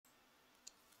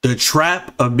The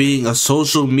trap of being a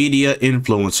social media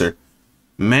influencer.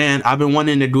 Man, I've been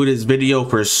wanting to do this video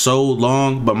for so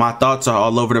long, but my thoughts are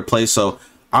all over the place. So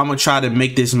I'm gonna try to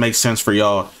make this make sense for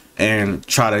y'all and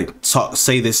try to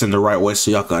say this in the right way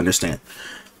so y'all can understand.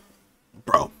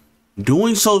 Bro,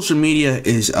 doing social media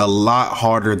is a lot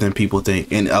harder than people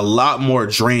think and a lot more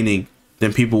draining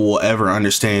than people will ever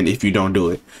understand if you don't do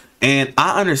it. And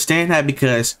I understand that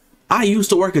because I used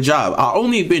to work a job. I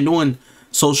only been doing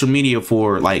social media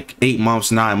for like 8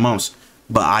 months, 9 months,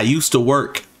 but I used to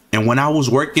work. And when I was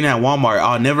working at Walmart,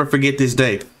 I'll never forget this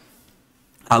day.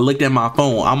 I looked at my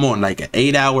phone. I'm on like an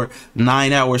 8-hour,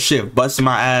 9-hour shift, busting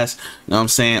my ass. You know what I'm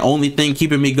saying? Only thing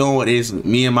keeping me going is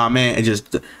me and my man and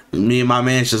just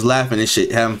laughing and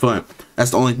shit, having fun.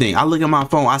 That's the only thing. I look at my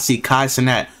phone. I see Kai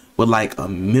Cenat with like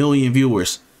 1 million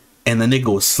viewers and the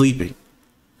nigga was sleeping.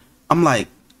 I'm like,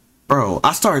 bro,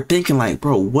 I started thinking like,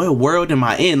 bro, what world am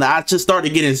I in? Like, I just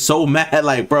started getting so mad.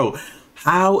 Like, bro,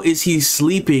 how is he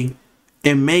sleeping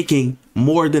and making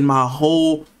more than my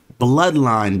whole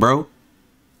bloodline, bro?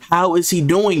 How is he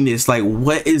doing this? Like,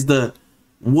 what is the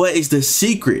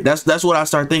secret? That's what I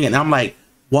start thinking. And I'm like,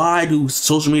 why do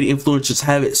social media influencers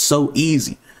have it so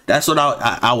easy? That's what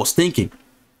I was thinking.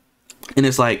 And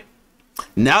it's like,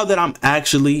 now that I'm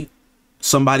actually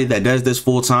somebody that does this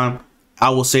full time, I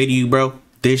will say to you, bro,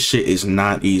 this shit is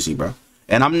not easy, bro.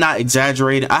 And I'm not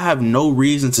exaggerating. I have no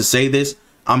reason to say this.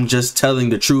 I'm just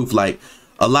telling the truth. Like,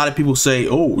 a lot of people say,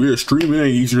 oh, yeah, streaming ain't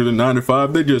easier than 9 to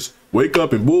 5. They just wake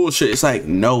up and bullshit. It's like,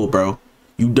 no, bro.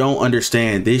 You don't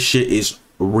understand. This shit is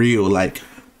real. Like,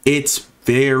 it's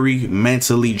very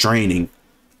mentally draining.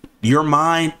 Your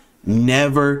mind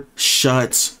never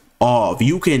shuts off.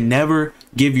 You can never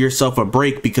give yourself a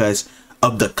break because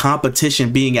of the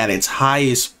competition being at its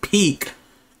highest peak.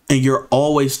 And you're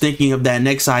always thinking of that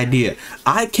next idea.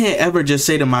 I can't ever just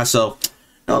say to myself,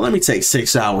 no, let me take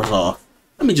 6 hours off.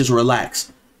 Let me just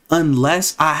relax.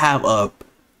 Unless I have a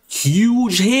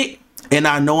huge hit and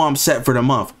I know I'm set for the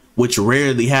month, which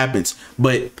rarely happens.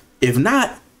 But if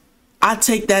not, I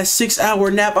take that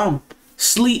 6-hour nap. I'm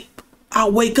sleep. I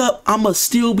wake up. I'ma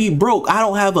still be broke. I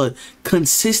don't have a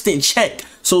consistent check.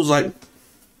 So it's like,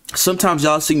 sometimes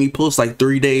y'all see me post like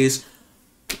 3 days,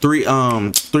 three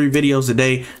videos a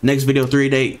day, next video 3 a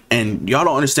day, and y'all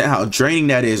don't understand how draining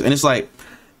that is. And it's like,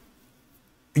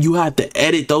 you have to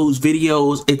edit those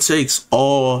videos. It takes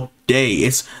all day.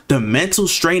 It's the mental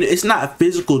strain. It's not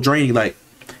physical draining. Like,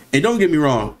 and don't get me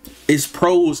wrong, it's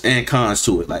pros and cons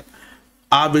to it. Like,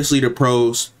 obviously the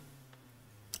pros,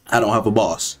 I don't have a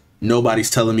boss. Nobody's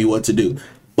telling me what to do.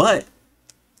 But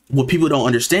what people don't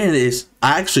understand is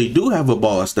I actually do have a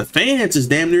boss. The fans is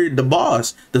damn near the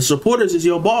boss. The supporters is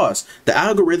your boss. The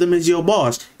algorithm is your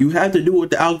boss. You have to do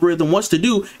what the algorithm wants to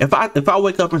do. If I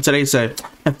wake up and today say,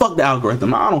 and fuck the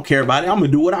algorithm, I don't care about it. I'm gonna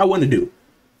do what I want to do.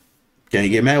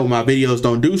 Can't get mad when my videos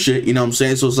don't do shit. You know what I'm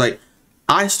saying? So it's like,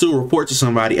 I still report to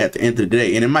somebody at the end of the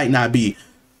day, and it might not be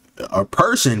a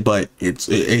person, but it's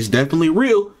definitely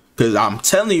real. Because I'm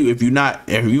telling you, if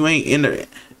you ain't in the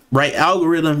right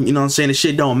algorithm, you know what I'm saying, the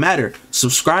shit don't matter.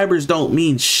 Subscribers don't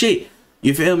mean shit.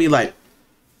 You feel me? Like,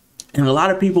 and a lot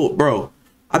of people, bro,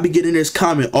 I be getting this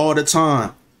comment all the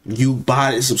time. You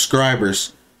bought it,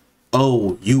 subscribers.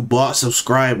 Oh, you bought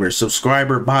subscribers.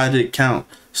 Subscriber bought the account.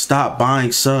 Stop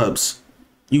buying subs,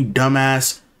 you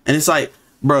dumbass. And it's like,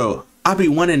 bro, I be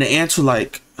wanting to answer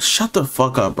like, shut the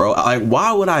fuck up, bro. Like,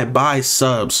 why would I buy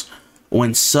subs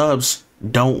when subs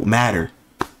don't matter?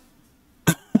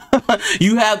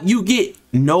 You get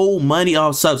no money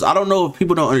off subs. I don't know if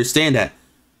people don't understand that.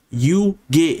 You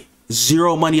get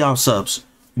zero money off subs.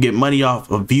 You get money off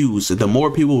of views. The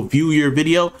more people view your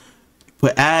video,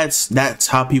 put ads, that's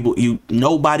how people,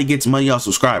 nobody gets money off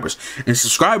subscribers. And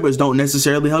subscribers don't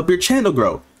necessarily help your channel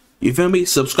grow. You feel me?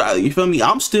 Subscribe, you feel me?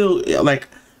 I'm still like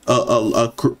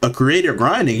a creator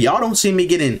grinding. Y'all don't see me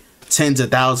getting tens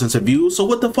of thousands of views. So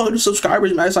what the fuck do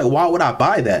subscribers matter? It's like, why would I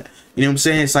buy that? You know what I'm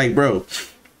saying? It's like, bro,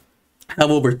 I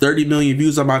have over 30 million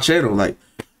views on my channel. Like,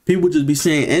 people just be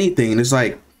saying anything, and it's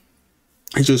like,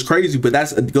 it's just crazy. But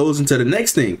that goes into the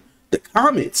next thing, the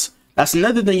comments. That's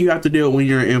another thing you have to deal with when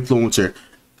you're an influencer.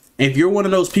 If you're one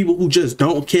of those people who just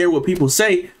don't care what people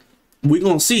say, we're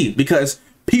gonna see, because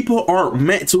people aren't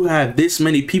meant to have this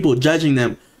many people judging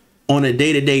them on a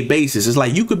day-to-day basis. It's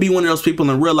like, you could be one of those people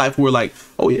in real life who are like,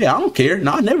 oh yeah, I don't care.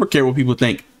 No, I never care what people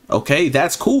think. Okay,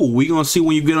 that's cool. We're gonna see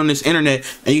when you get on this internet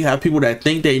and you have people that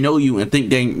think they know you and think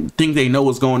they know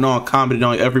what's going on, commenting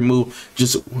on every move,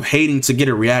 just hating to get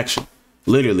a reaction.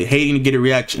 Literally hating to get a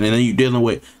reaction. And then you dealing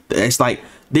with, it's like,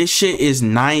 this shit is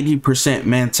 90%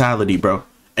 mentality, bro.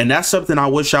 And that's something I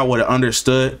wish I would have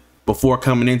understood before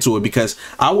coming into it, because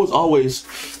I was always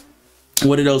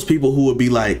one of those people who would be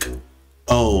like,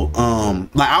 oh,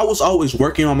 like I was always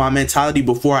working on my mentality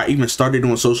before I even started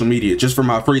doing social media, just for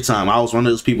my free time. I was one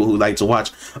of those people who like to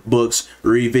watch books,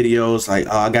 read videos, like,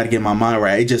 oh, I got to get my mind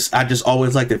right. I just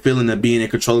always like the feeling of being in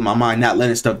control of my mind, not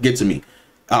letting stuff get to me.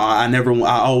 I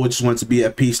always just want to be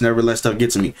at peace, never let stuff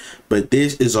get to me. But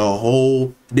this is a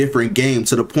whole different game,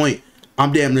 to the point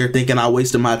I'm damn near thinking I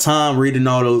wasted my time reading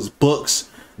all those books,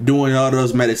 doing all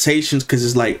those meditations, because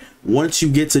it's like, once you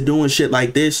get to doing shit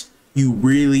like this, you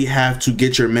really have to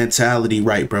get your mentality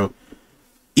right, bro.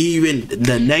 Even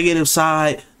the negative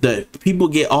side, the people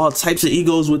get all types of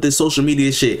egos with this social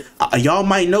media shit. Y'all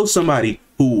might know somebody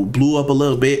who blew up a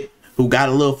little bit, who got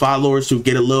a little followers, who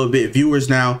get a little bit viewers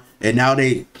now, and now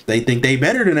they think they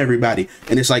better than everybody.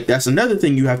 And it's like, that's another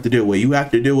thing you have to deal with. You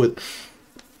have to deal with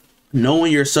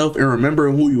knowing yourself and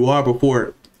remembering who you are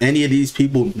before any of these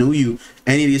people knew you,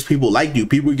 any of these people liked you.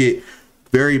 People get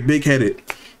very big-headed,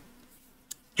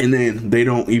 and then they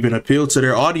don't even appeal to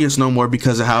their audience no more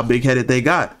because of how big-headed they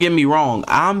got. Get me wrong,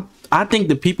 I think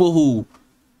the people who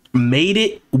made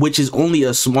it, which is only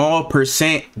a small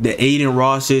percent, the Aiden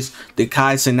Rosses, the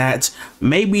Kai Cenats,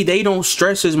 maybe they don't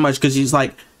stress as much, because he's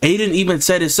like, Aiden even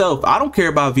said himself, I don't care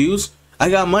about views. I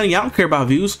got money, I don't care about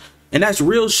views. And that's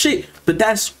real shit. But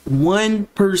that's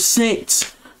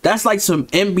 1%. That's like some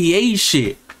NBA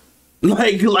shit.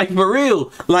 Like for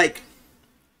real. Like,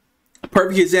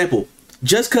 perfect example.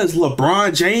 Just because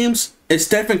LeBron James and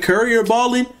Stephen Curry are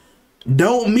balling,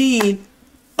 don't mean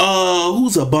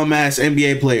who's a bum ass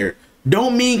NBA player.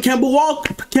 Don't mean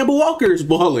Kemba Walker is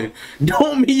balling.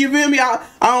 Don't mean, you feel me? I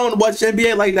don't watch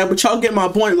NBA like that, but y'all get my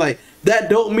point. Like, that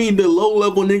don't mean the low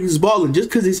level niggas balling. Just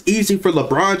because it's easy for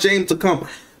LeBron James to come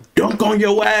dunk on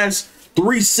your ass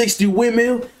 360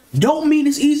 windmill, don't mean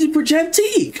it's easy for Jeff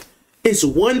Teague. It's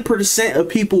 1% of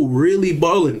people really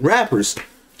balling, rappers.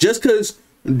 Just because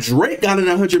Drake got an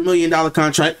 $100 million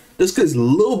contract, just because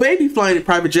Lil Baby flying in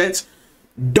private jets,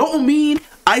 don't mean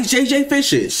Ice JJ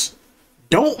Fish is.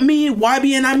 Don't mean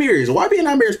YBN Namir is. YBN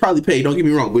Namir is probably paid, don't get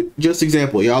me wrong, but just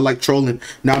example, y'all like trolling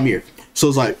Namir. So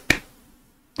it's like,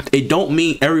 it don't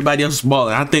mean everybody else is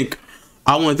balling. I think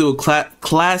I went through a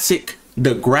classic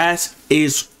the grass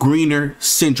is greener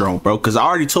syndrome, bro, because I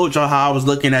already told y'all how I was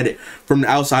looking at it from the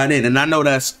outside in, and I know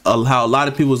that's how a lot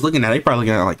of people was looking at it. They probably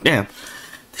looking at it like, damn,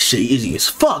 this shit easy as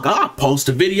fuck. I'll post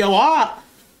a video.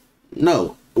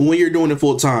 No, when you're doing it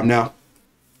full time. Now,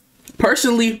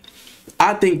 personally,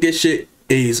 I think this shit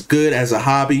is good as a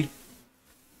hobby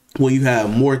when you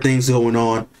have more things going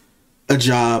on, a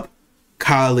job,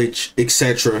 college,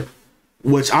 etc.,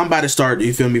 which I'm about to start,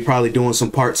 you feel me, probably doing some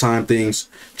part-time things.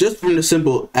 Just from the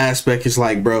simple aspect, it's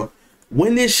like, bro,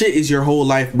 when this shit is your whole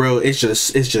life, bro, it's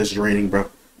just draining,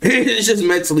 bro. It's just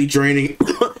mentally draining.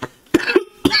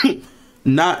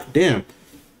 Not, damn.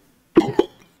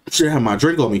 Should have my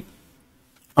drink on me.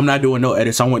 I'm not doing no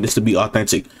edits. I want this to be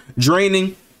authentic.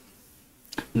 Draining,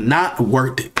 not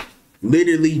worth it.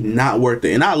 Literally not worth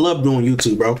it. And I love doing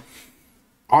YouTube, bro.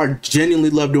 I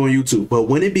genuinely love doing YouTube. But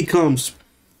when it becomes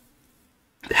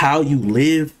how you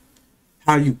live,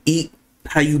 how you eat,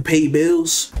 how you pay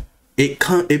bills,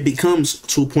 it becomes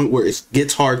to a point where it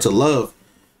gets hard to love,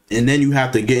 and then you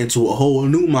have to get into a whole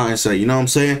new mindset, you know what I'm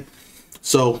saying?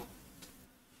 So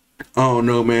I don't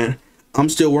know, man. I'm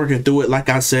still working through it. Like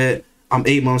I said, I'm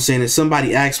 8 months in, and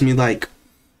somebody asked me, like,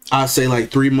 I say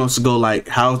like 3 months ago, like,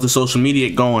 how's the social media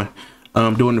going,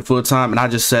 doing it full time, and I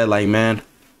just said, like, man,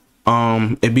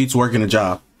 it beats working a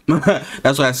job.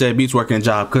 That's why I said it beats working a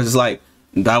job, because it's like,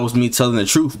 that was me telling the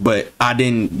truth, but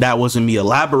that wasn't me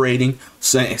elaborating,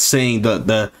 saying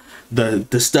the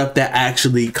stuff that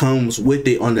actually comes with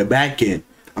it on the back end.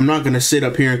 I'm not gonna sit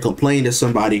up here and complain to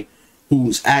somebody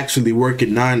who's actually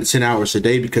working 9 to 10 hours a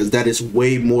day, because that is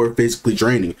way more physically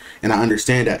draining, and I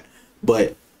understand that.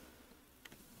 But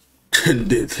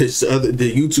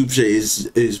the YouTube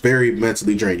shit is very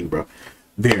mentally draining, bro.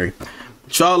 Very.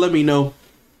 Y'all let me know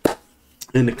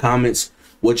in the comments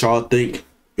what y'all think.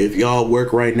 If y'all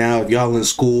work right now, if y'all in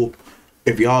school,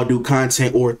 if y'all do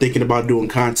content or thinking about doing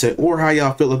content, or how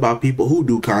y'all feel about people who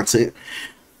do content,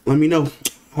 let me know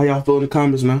how y'all feel in the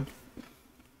comments, man.